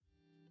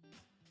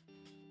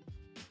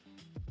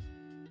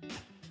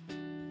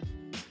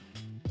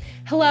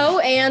Hello,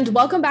 and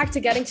welcome back to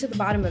Getting to the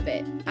Bottom of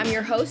It. I'm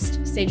your host,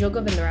 Sejal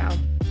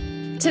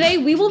Govindarao. Today,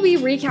 we will be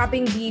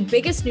recapping the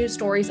biggest news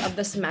stories of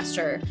the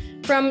semester,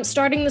 from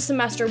starting the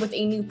semester with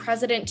a new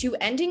president to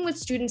ending with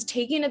students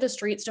taking to the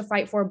streets to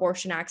fight for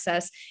abortion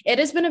access. It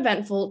has been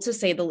eventful, to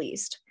say the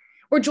least.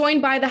 We're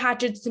joined by the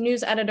Hatchet's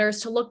news editors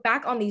to look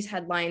back on these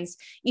headlines: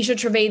 Isha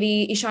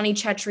Trivedi, Ishani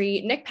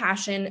Chetri, Nick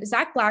Passion,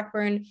 Zach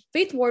Blackburn,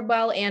 Faith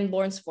Wardwell, and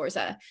Lawrence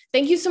Forza.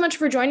 Thank you so much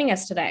for joining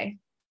us today.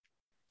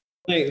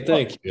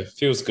 Thank you.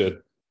 Feels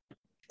good.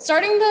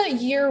 Starting the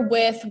year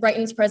with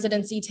Wrighton's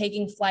presidency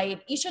taking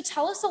flight, Isha,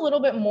 tell us a little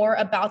bit more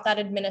about that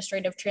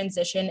administrative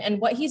transition and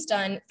what he's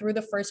done through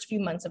the first few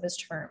months of his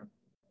term.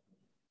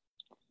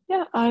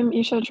 Yeah, I'm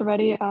Isha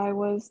Trivedi. I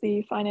was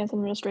the finance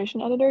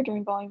administration editor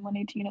during volume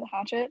 118 of the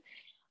Hatchet.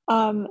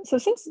 So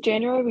since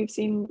January, we've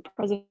seen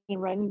President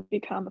Wrighton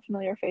become a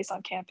familiar face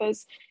on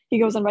campus. He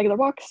goes on regular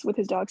walks with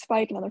his dog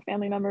Spike and other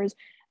family members,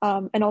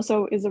 and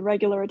also is a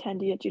regular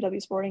attendee at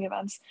GW sporting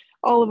events,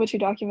 all of which he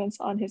documents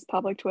on his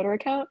public Twitter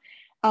account.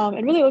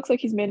 It really looks like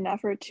he's made an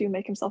effort to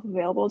make himself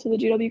available to the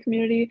GW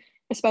community,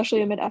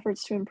 especially amid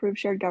efforts to improve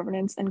shared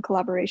governance and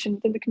collaboration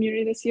within the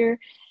community this year.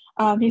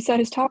 He said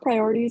his top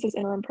priorities as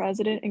interim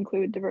president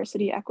include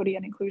diversity, equity,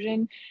 and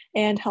inclusion,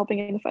 and helping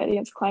in the fight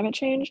against climate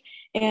change.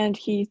 And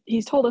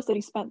he's told us that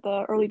he spent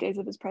the early days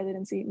of his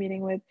presidency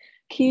meeting with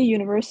key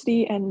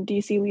university and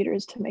DC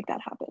leaders to make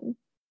that happen.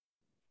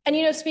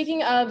 And,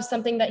 speaking of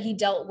something that he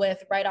dealt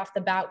with right off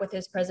the bat with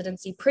his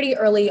presidency pretty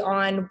early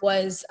on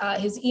was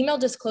his email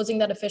disclosing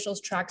that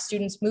officials track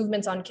students'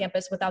 movements on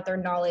campus without their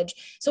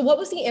knowledge. So what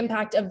was the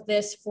impact of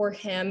this for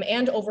him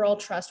and overall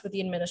trust with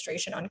the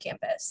administration on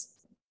campus?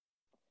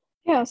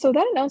 Yeah, so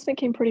that announcement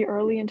came pretty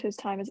early into his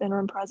time as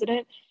interim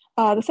president.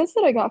 The sense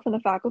that I got from the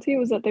faculty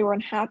was that they were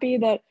unhappy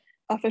that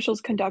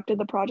officials conducted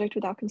the project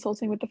without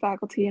consulting with the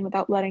faculty and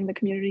without letting the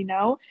community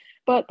know,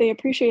 but they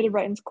appreciated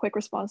Wrighton's quick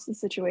response to the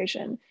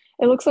situation.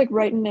 It looks like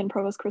Wrighton and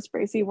Provost Chris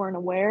Bracey weren't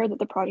aware that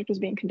the project was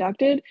being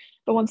conducted,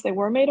 but once they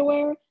were made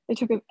aware, they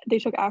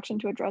took action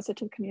to address it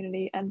to the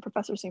community, and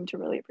professors seemed to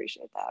really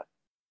appreciate that.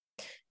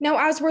 Now,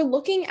 as we're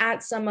looking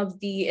at some of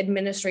the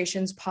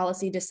administration's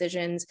policy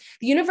decisions,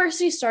 the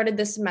university started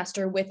this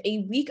semester with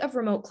a week of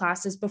remote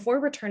classes before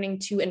returning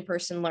to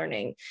in-person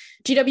learning.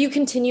 GW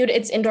continued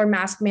its indoor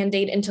mask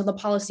mandate until the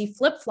policy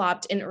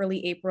flip-flopped in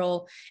early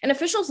April, and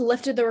officials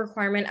lifted the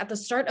requirement at the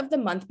start of the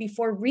month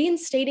before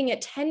reinstating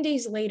it 10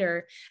 days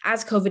later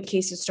as COVID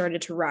cases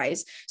started to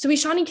rise. So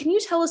Ishani, can you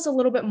tell us a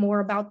little bit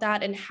more about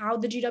that and how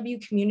the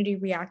GW community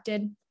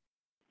reacted?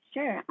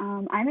 Sure.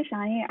 I'm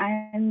Ishani.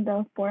 I'm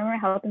the former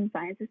Health and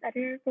Sciences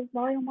editor for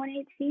Volume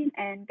 118.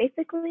 And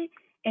basically,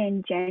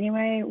 in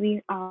January,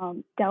 we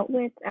dealt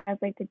with, as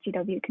the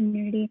GW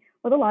community,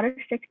 with a lot of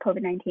strict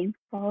COVID-19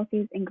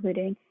 policies,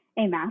 including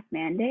a mask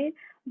mandate.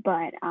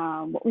 But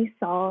what we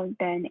saw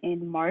then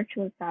in March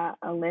was that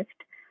a lift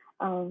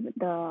of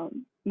the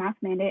mask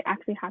mandate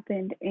actually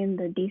happened in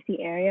the DC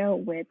area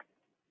with,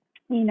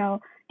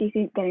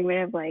 DC getting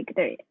rid of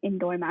their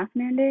indoor mask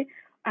mandate,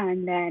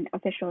 and then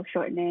officials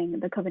shortening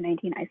the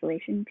COVID-19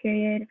 isolation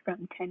period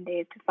from 10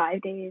 days to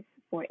 5 days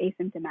for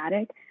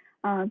asymptomatic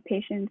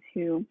patients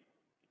who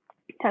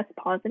test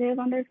positive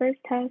on their first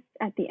test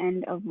at the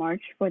end of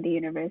March for the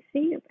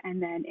university.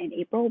 And then in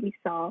April, we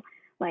saw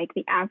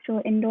the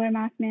actual indoor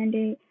mask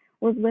mandate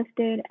was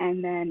lifted,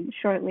 and then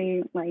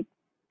shortly,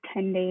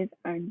 10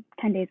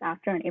 days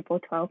after, on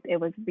April 12th,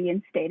 it was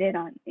reinstated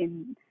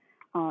in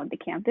the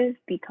campus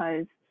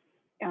because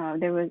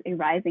there was a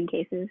rise in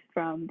cases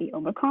from the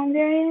Omicron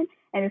variant,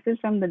 and this is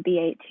from the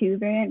BA.2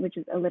 variant, which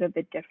is a little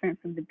bit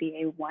different from the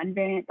BA.1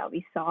 variant that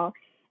we saw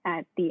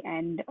at the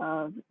end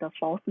of the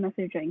fall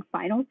semester during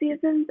final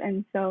seasons.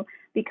 And so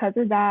because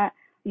of that,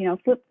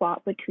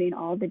 flip-flop between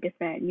all the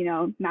different,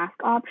 mask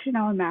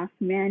optional, mask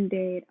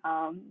mandate,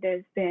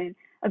 there's been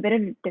a bit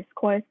of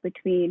discourse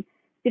between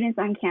students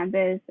on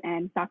campus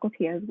and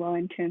faculty as well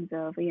in terms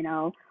of,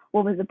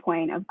 what was the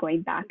point of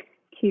going back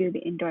to the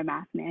indoor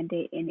mask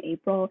mandate in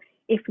April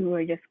if we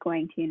were just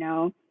going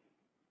to,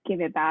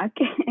 give it back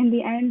in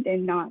the end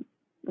and not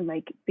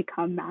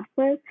become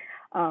maskless.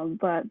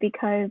 But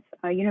because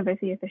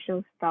university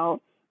officials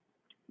felt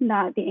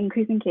that the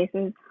increase in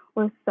cases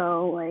was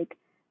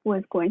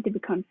was going to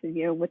become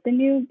severe with the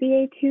new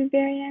BA.2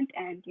 variant,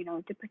 and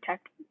to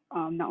protect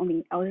not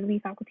only elderly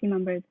faculty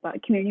members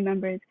but community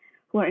members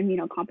who are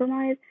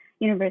immunocompromised,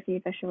 university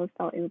officials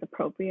felt it was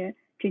appropriate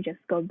to just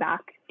go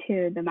back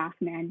to the mask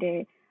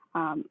mandate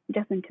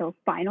just until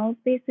finals,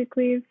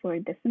 basically, for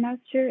this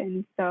semester.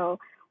 And so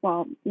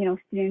while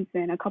students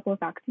and a couple of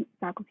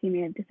faculty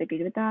may have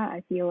disagreed with that,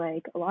 I feel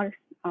like a lot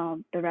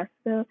of the rest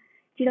of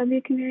the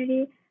GW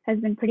community has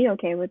been pretty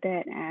okay with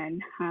it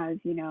and has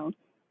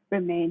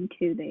remained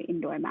to the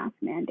indoor mask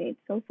mandate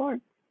so far.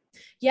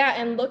 Yeah,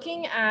 and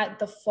looking at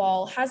the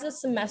fall, has this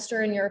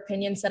semester, in your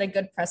opinion, set a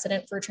good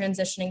precedent for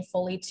transitioning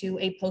fully to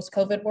a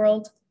post-COVID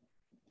world?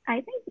 I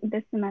think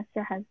this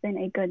semester has been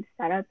a good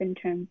setup in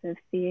terms of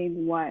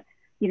seeing what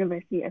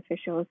university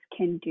officials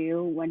can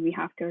do when we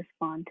have to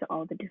respond to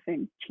all the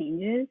different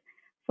changes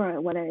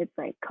for whether it's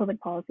like COVID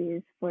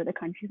policies for the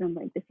country from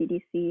like the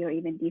CDC or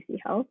even DC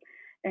Health.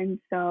 And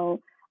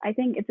so I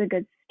think it's a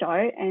good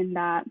start, and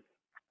that,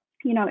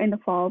 you know, in the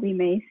fall, we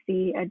may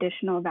see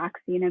additional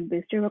vaccine and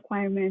booster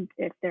requirements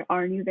if there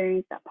are new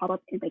variants that pop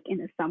up in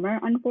the summer,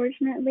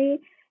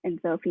 unfortunately. And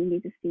so if we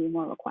need to see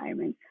more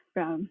requirements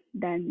from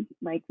then,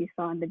 like we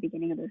saw in the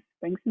beginning of the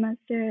spring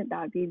semester,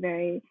 that would be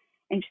very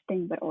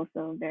interesting, but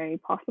also very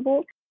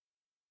possible.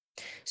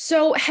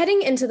 So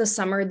heading into the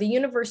summer, the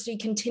university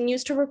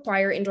continues to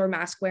require indoor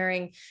mask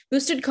wearing,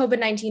 boosted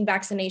COVID-19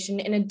 vaccination,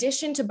 in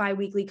addition to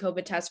biweekly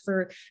COVID tests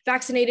for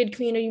vaccinated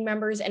community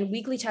members and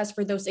weekly tests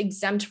for those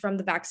exempt from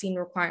the vaccine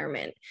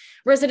requirement.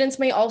 Residents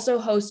may also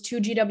host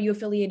 2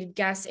 GW-affiliated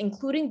guests,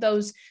 including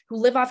those who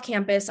live off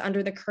campus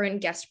under the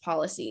current guest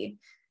policy.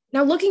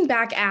 Now, looking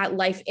back at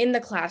life in the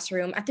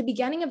classroom, at the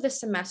beginning of this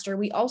semester,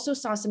 we also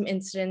saw some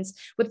incidents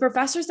with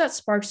professors that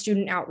sparked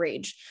student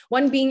outrage,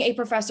 one being a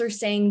professor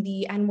saying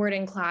the N-word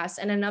in class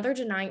and another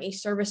denying a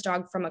service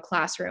dog from a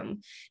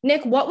classroom.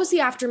 Nick, what was the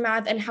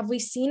aftermath, and have we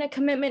seen a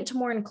commitment to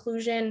more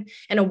inclusion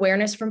and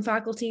awareness from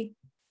faculty?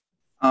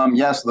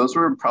 Yes, those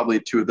were probably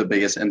 2 of the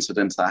biggest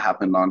incidents that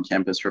happened on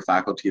campus for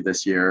faculty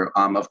this year.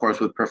 Of course,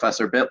 with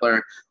Professor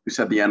Bittler, who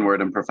said the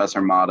N-word, and Professor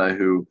Mata,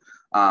 who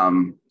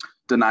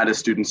denied a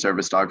student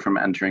service dog from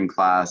entering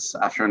class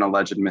after an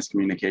alleged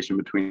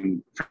miscommunication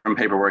from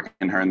paperwork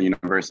in her and the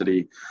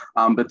university.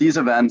 But these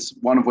events,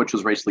 one of which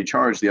was racially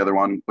charged, the other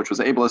one, which was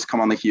ableist,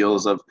 come on the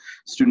heels of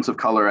students of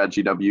color at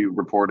GW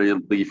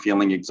reportedly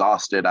feeling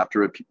exhausted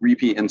after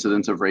repeat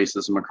incidents of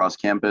racism across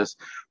campus,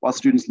 while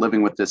students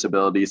living with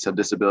disabilities said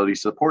disability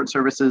support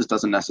services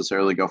doesn't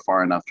necessarily go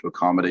far enough to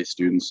accommodate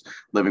students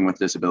living with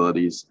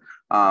disabilities.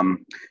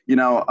 When we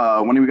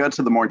go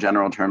to the more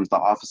general terms, the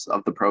Office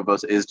of the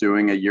Provost is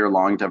doing a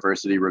year-long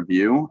diversity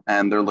review,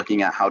 and they're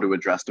looking at how to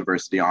address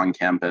diversity on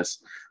campus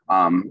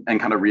and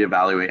kind of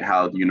reevaluate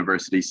how the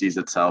university sees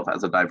itself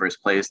as a diverse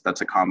place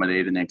that's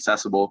accommodated and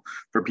accessible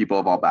for people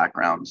of all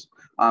backgrounds.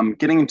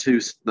 Getting into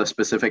the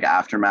specific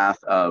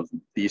aftermath of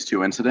these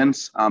 2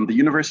 incidents, the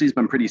university has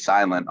been pretty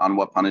silent on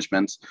what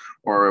punishments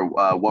or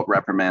what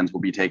reprimands will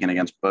be taken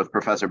against both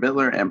Professor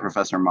Bittler and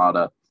Professor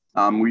Mata.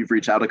 We've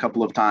reached out a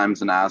couple of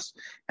times and asked,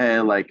 hey,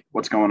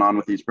 what's going on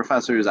with these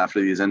professors after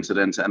these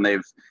incidents? And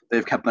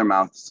they've kept their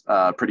mouths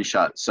pretty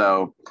shut.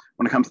 So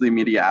when it comes to the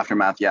immediate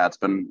aftermath, yeah, it's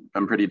been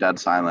pretty dead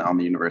silent on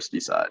the university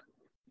side.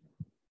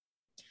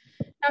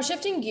 Now,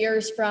 shifting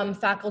gears from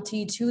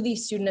faculty to the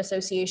student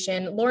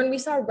association, Lauren, we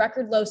saw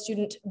record low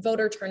student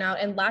voter turnout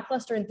and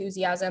lackluster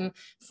enthusiasm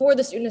for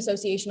the student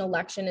association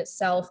election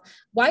itself.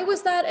 Why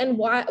was that, and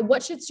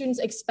what should students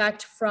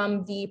expect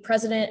from the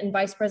president and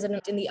vice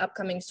president in the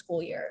upcoming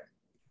school year?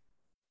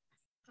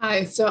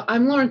 Hi, so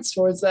I'm Lauren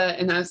Storza,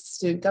 and I'm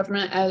student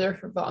government editor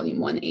for Volume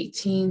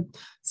 118.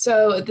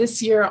 So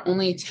this year,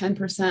 only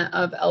 10%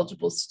 of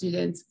eligible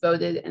students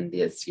voted in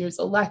this year's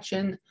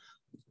election,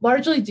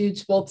 largely due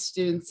to both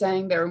students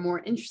saying they were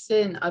more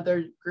interested in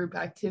other group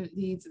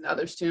activities and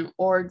other student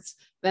orgs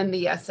than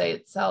the essay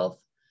itself.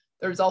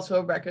 There was also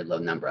a record low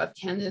number of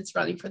candidates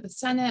running for the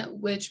Senate,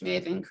 which may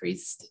have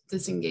increased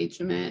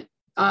disengagement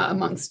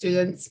among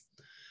students.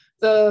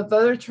 The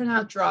voter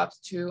turnout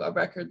dropped to a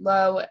record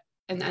low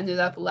and ended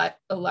up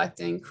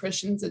electing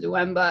Christian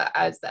Zaduemba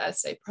as the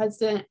essay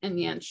president and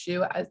Yan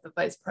Shu as the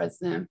vice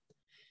president.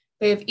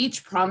 They have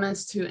each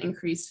promised to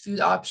increase food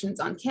options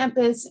on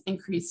campus,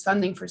 increase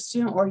funding for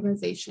student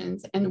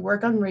organizations, and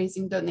work on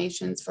raising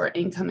donations for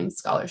incoming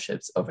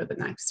scholarships over the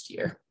next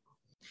year.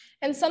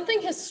 And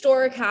something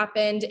historic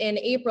happened in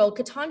April.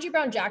 Ketanji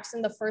Brown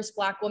Jackson, the first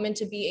Black woman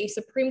to be a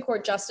Supreme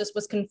Court justice,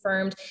 was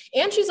confirmed,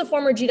 and she's a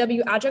former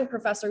GW adjunct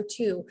professor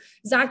too.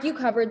 Zach, you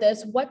covered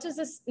this. What does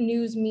this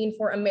news mean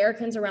for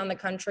Americans around the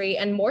country,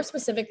 and more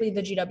specifically,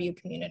 the GW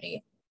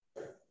community?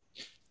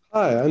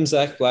 Hi, I'm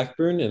Zach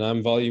Blackburn, and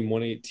I'm Volume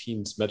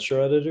 118's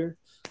Metro editor.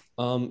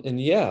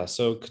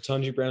 So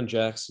Ketanji Brown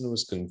Jackson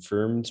was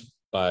confirmed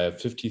by a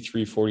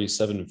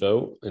 53-47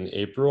 vote in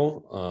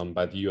April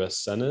by the U.S.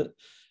 Senate.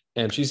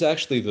 And she's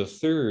actually the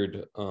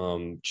 3rd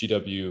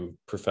GW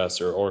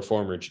professor or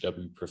former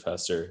GW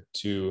professor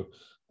to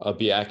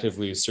be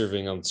actively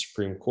serving on the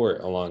Supreme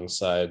Court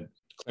alongside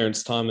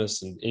Clarence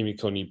Thomas and Amy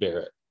Coney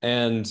Barrett.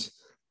 And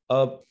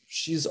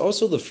she's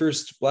also the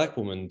first Black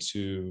woman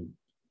to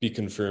be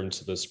confirmed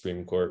to the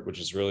Supreme Court, which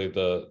is really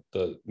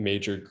the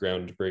major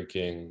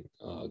groundbreaking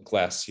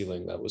glass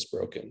ceiling that was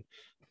broken.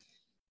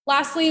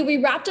 Lastly, we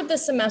wrapped up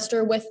this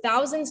semester with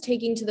thousands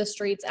taking to the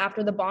streets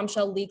after the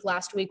bombshell leak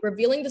last week,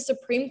 revealing the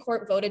Supreme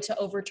Court voted to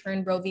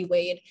overturn Roe v.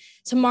 Wade.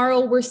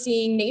 Tomorrow, we're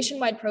seeing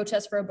nationwide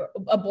protests for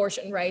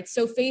abortion rights.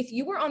 So Faith,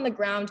 you were on the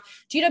ground.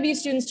 GW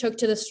students took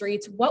to the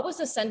streets. What was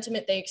the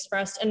sentiment they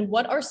expressed, and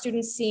what are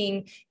students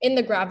seeing in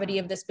the gravity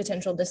of this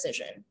potential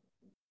decision?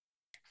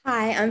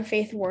 Hi, I'm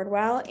Faith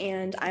Wardwell,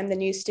 and I'm the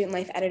new student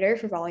life editor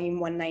for Volume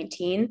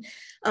 119.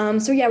 We're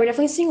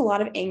definitely seeing a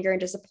lot of anger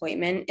and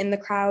disappointment in the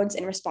crowds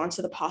in response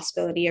to the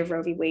possibility of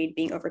Roe v. Wade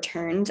being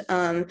overturned.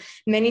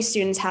 Many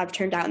students have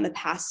turned out in the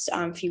past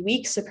few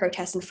weeks to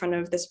protest in front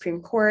of the Supreme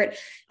Court,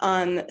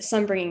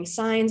 some bringing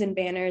signs and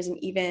banners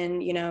and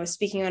even,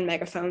 speaking on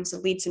megaphones to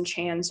lead some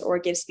chants or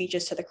give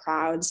speeches to the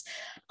crowds.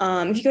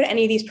 If you go to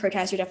any of these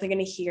protests, you're definitely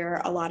going to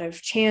hear a lot of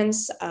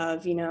chants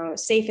of,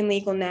 safe and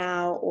legal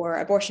now, or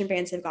abortion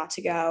bans have got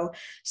to go.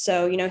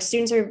 So,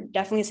 students are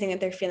definitely saying that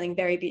they're feeling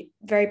very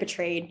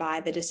betrayed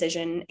by the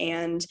decision.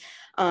 And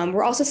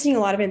we're also seeing a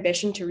lot of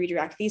ambition to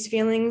redirect these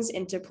feelings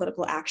into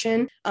political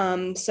action.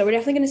 So we're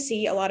definitely going to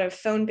see a lot of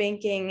phone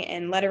banking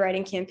and letter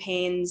writing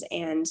campaigns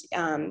and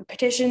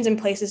petitions and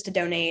places to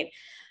donate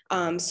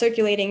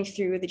circulating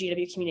through the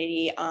GW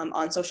community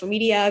on social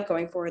media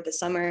going forward this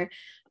summer.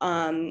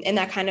 And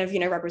that kind of,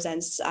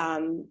 represents,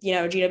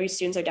 GW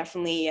students are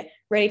definitely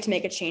ready to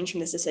make a change from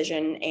this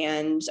decision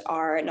and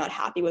are not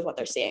happy with what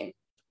they're seeing.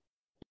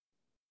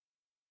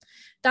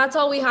 That's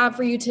all we have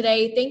for you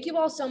today. Thank you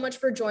all so much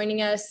for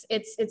joining us.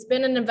 It's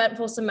been an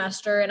eventful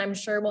semester, and I'm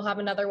sure we'll have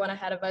another one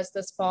ahead of us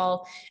this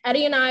fall.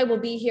 Eddie and I will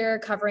be here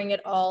covering it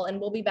all, and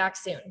we'll be back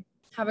soon.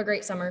 Have a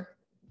great summer.